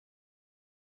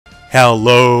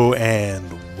Hello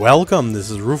and welcome, this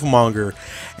is rooflemonger,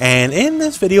 and in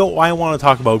this video I want to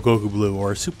talk about Goku Blue,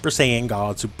 or Super Saiyan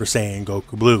God Super Saiyan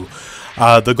Goku Blue.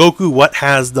 The Goku what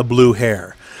has the blue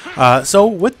hair. So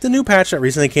with the new patch that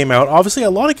recently came out, obviously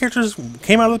a lot of characters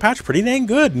came out of the patch pretty dang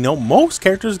good. You know, most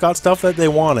characters got stuff that they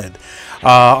wanted.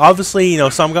 Obviously, you know,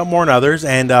 some got more than others,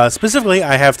 and specifically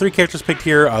I have 3 characters picked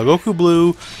here, Goku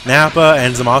Blue, Nappa,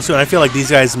 and Zamasu, and I feel like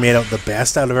these guys made out the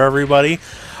best out of everybody.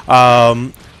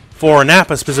 For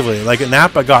Nappa specifically, like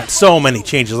Nappa got so many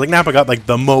changes. Like Nappa got like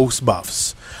the most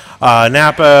buffs.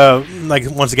 Nappa, like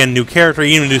once again, new character.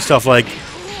 You can do stuff like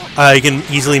you can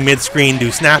easily mid-screen do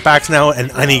snapbacks now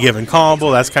in any given combo.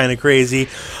 That's kind of crazy.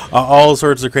 All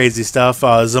sorts of crazy stuff.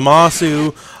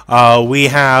 Zamasu, we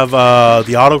have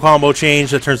the auto combo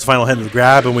change that turns the final hit into the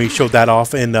grab, and we showed that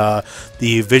off in the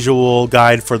visual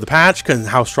guide for the patch and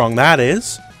how strong that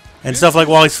is. And stuff like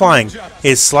while he's flying.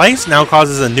 His Slice now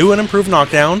causes a new and improved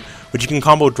knockdown, which you can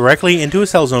combo directly into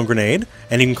his Hell Zone grenade,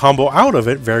 and you can combo out of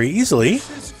it very easily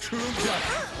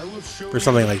for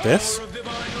something like this.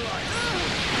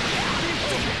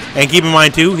 And keep in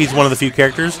mind too, he's one of the few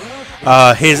characters.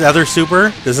 His other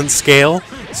super doesn't scale,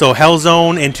 so Hell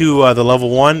Zone into the level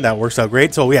 1, that works out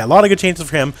great. So yeah, a lot of good changes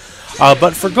for him.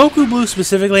 But for Goku Blue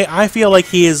specifically, I feel like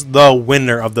he is the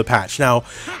winner of the patch. Now,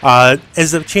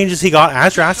 is the changes he got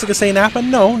as drastic as, say, Nappa?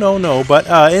 No.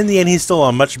 But in the end, he's still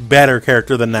a much better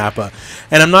character than Nappa.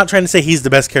 And I'm not trying to say he's the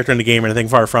best character in the game or anything,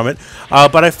 far from it.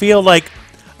 But I feel like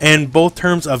in both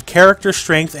terms of character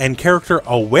strength and character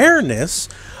awareness,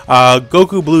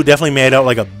 Goku Blue definitely made out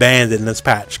like a bandit in this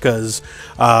patch. Because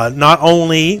not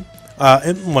only...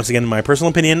 and once again, in my personal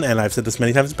opinion, and I've said this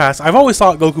many times in the past, I've always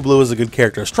thought Goku Blue is a good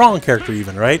character, a strong character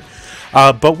even, right?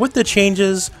 But with the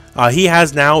changes he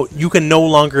has now, you can no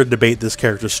longer debate this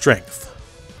character's strength.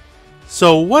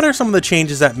 So what are some of the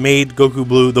changes that made Goku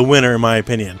Blue the winner, in my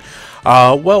opinion?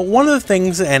 Well, one of the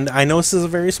things, and I know this is a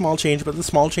very small change, but the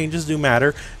small changes do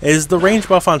matter, is the range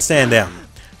buff on Stand M.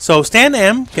 So Stand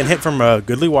M can hit from a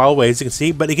goodly while away, as you can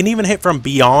see, but it can even hit from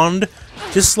beyond,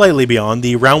 just slightly beyond,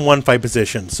 the round 1 fight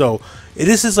position. So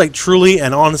this is like truly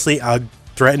and honestly a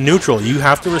threat neutral. You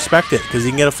have to respect it, because you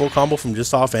can get a full combo from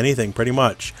just off anything, pretty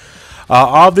much.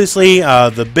 Obviously,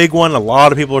 the big one a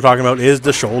lot of people are talking about is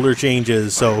the shoulder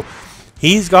changes. So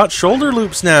he's got shoulder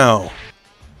loops now.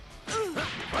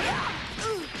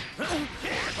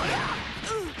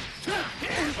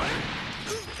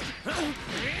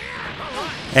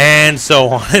 And so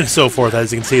on and so forth,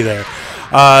 as you can see there.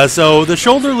 So the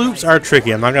shoulder loops are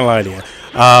tricky, I'm not going to lie to you.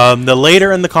 The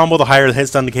later in the combo, the higher the hit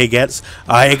stun decay gets.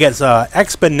 It gets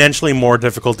exponentially more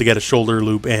difficult to get a shoulder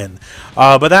loop in.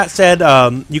 But that said,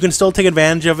 you can still take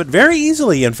advantage of it very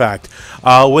easily, in fact,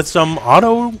 with some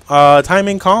auto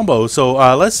timing combos. So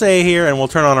let's say here, and we'll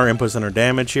turn on our inputs and our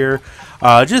damage here.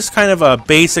 Just kind of a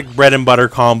basic bread and butter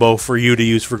combo for you to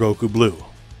use for Goku Blue.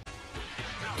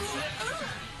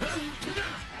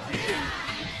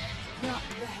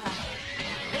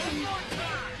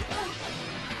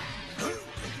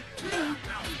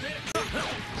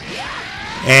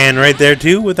 And right there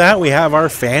too, with that, we have our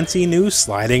fancy new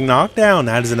sliding knockdown.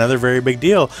 That is another very big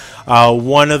deal.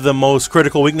 One of the most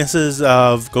critical weaknesses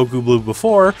of Goku Blue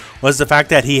before was the fact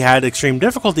that he had extreme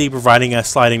difficulty providing a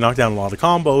sliding knockdown in a lot of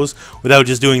combos without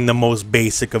just doing the most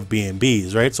basic of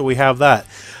BMBs, right? So we have that.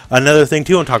 Another thing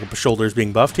too, on top of shoulders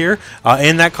being buffed here,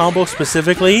 in that combo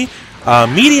specifically,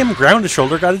 medium ground to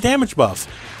shoulder got a damage buff.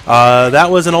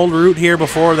 That was an old route here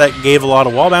before that gave a lot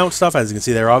of wall bounce stuff, as you can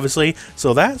see there, obviously.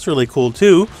 So that's really cool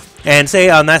too. And say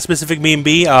on that specific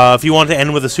BMB, if you want to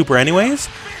end with a super anyways,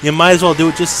 you might as well do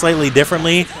it just slightly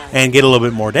differently and get a little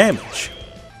bit more damage.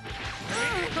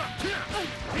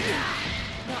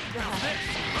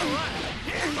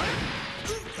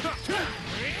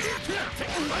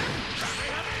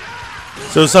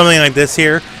 So something like this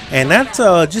here, and that's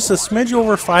just a smidge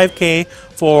over 5k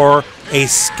for a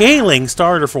scaling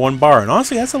starter for 1 bar, and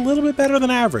honestly that's a little bit better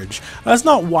than average. It's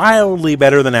not wildly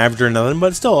better than average or nothing,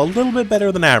 but still a little bit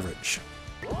better than average.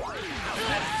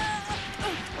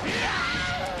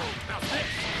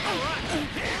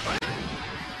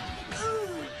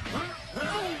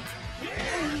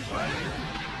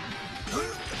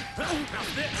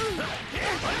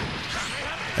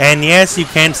 And yes, you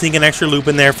can sneak an extra loop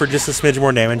in there for just a smidge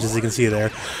more damage, as you can see there.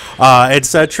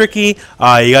 It's tricky. You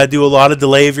got to do a lot of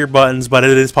delay of your buttons, but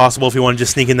it is possible if you want to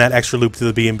just sneak in that extra loop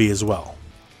to the BMB as well.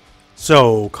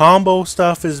 So combo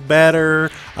stuff is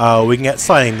better. We can get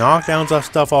sliding knockdowns off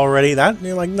stuff already.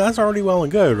 That's already well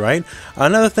and good, right?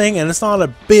 Another thing, and it's not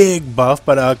a big buff,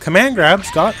 but command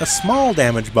grab's got a small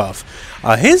damage buff.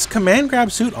 His command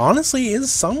grab suit honestly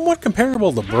is somewhat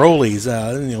comparable to Broly's.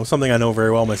 Something I know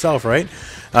very well myself, right?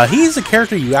 He's a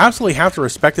character you absolutely have to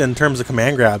respect in terms of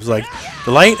command grabs. Like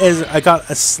the light I got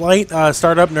a slight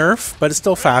startup nerf, but it's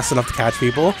still fast enough to catch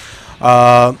people.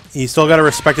 You still got to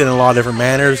respect it in a lot of different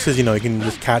manners, because you can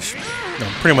just catch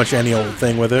pretty much any old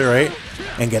thing with it, right?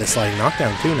 And get a sliding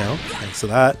knockdown too now, thanks to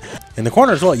that. In the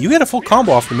corner as well, you get a full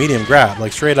combo off the medium grab,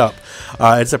 like straight up.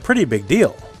 It's a pretty big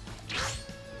deal.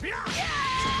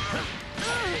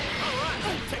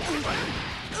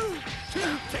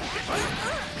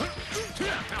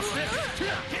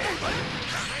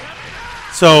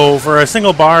 So for a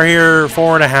single bar here,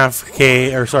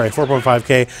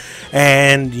 4.5k,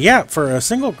 and yeah, for a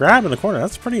single grab in the corner,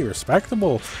 that's pretty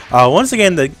respectable. Once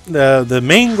again, the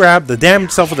main grab, the damage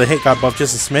itself with the hit got buffed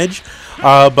just a smidge.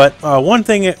 But one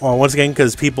thing, once again,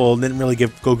 because people didn't really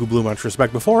give Goku Blue much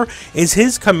respect before, is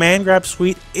his command grab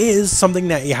suite is something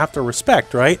that you have to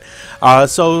respect, right?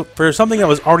 So for something that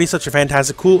was already such a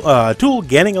fantastic tool,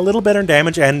 getting a little better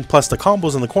damage, and plus the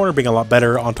combos in the corner being a lot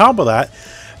better on top of that,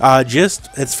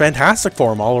 it's fantastic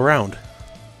for him all around.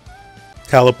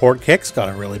 Teleport kicks got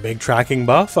a really big tracking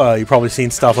buff. You've probably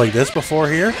seen stuff like this before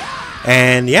here.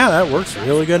 And yeah, that works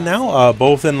really good now.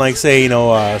 Both in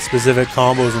specific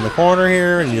combos in the corner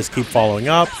here, and you just keep following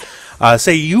up.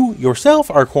 Say you yourself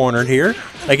are cornered here.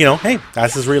 Hey,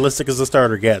 that's as realistic as the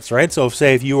starter gets, right? So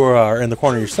if you are in the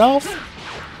corner yourself,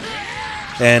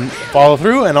 and follow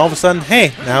through, and all of a sudden,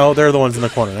 hey, now they're the ones in the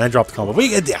corner, and I dropped the combo. But you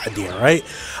get the idea, right?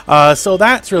 So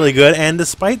that's really good, and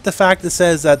despite the fact it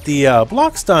says that the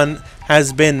block stun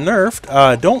has been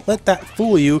nerfed, don't let that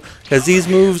fool you, because these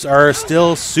moves are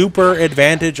still super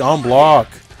advantage on block.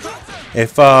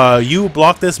 If you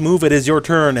block this move, it is your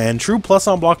turn, and true plus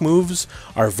on block moves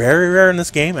are very rare in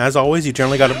this game. As always, you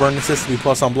generally got to burn assist to be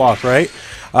plus on block, right?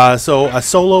 So a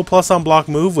solo plus on block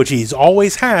move, which he's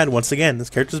always had, once again, this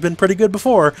character's been pretty good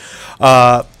before,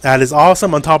 that is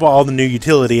awesome on top of all the new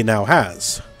utility it now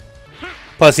has.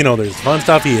 Plus, there's fun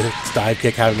stuff. He hits dive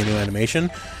kick having a new animation.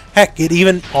 Heck, it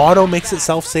even auto makes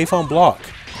itself safe on block.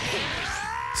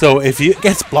 So if it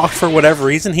gets blocked for whatever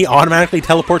reason, he automatically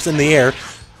teleports in the air.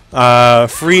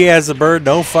 Free as a bird,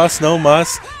 no fuss, no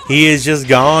muss. He is just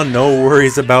gone, no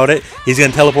worries about it. He's going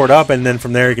to teleport up, and then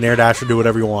from there you can air dash or do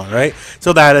whatever you want, right?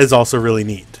 So that is also really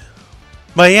neat.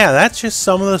 But yeah, that's just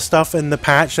some of the stuff in the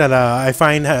patch that I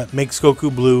find makes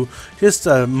Goku Blue just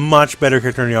a much better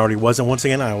character than he already was. And once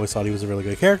again, I always thought he was a really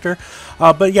good character.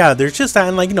 But yeah, there's just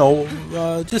that,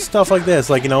 and just stuff like this.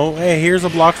 Hey, here's a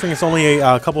block string. It's only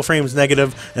a couple frames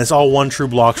negative, and it's all one true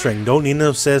block string. Don't need an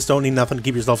assist, don't need nothing to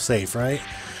keep yourself safe, right?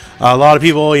 A lot of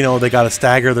people, they got to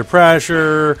stagger their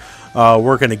pressure,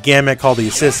 work in a gimmick called the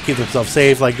assist, keep themselves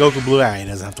safe. Like Goku Blue, he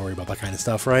doesn't have to worry about that kind of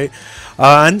stuff, right?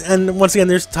 And once again,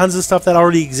 there's tons of stuff that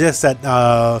already exists that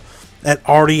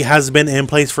already has been in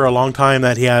place for a long time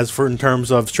that he has in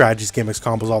terms of strategies, gimmicks,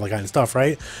 combos, all that kind of stuff,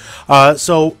 right?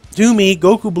 So to me,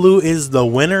 Goku Blue is the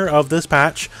winner of this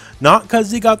patch, not because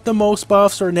he got the most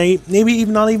buffs or maybe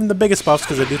even not even the biggest buffs,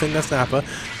 because I do think that's Nappa,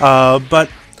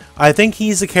 but I think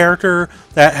he's a character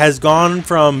that has gone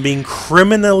from being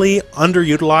criminally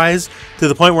underutilized to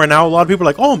the point where now a lot of people are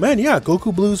like, oh man, yeah,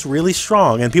 Goku Blue's really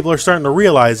strong, and people are starting to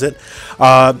realize it.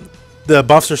 The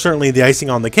buffs are certainly the icing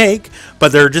on the cake,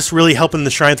 but they're just really helping to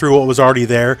shine through what was already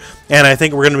there, and I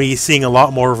think we're going to be seeing a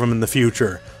lot more of them in the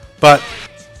future. But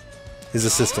his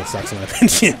assist still sucks in my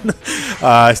opinion.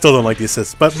 I still don't like the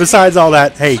assist. But besides all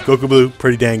that, hey, Goku Blue,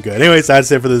 pretty dang good. Anyways,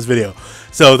 that's it for this video.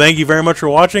 So thank you very much for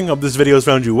watching. Hope this video has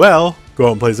found you well. Go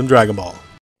out and play some Dragon Ball.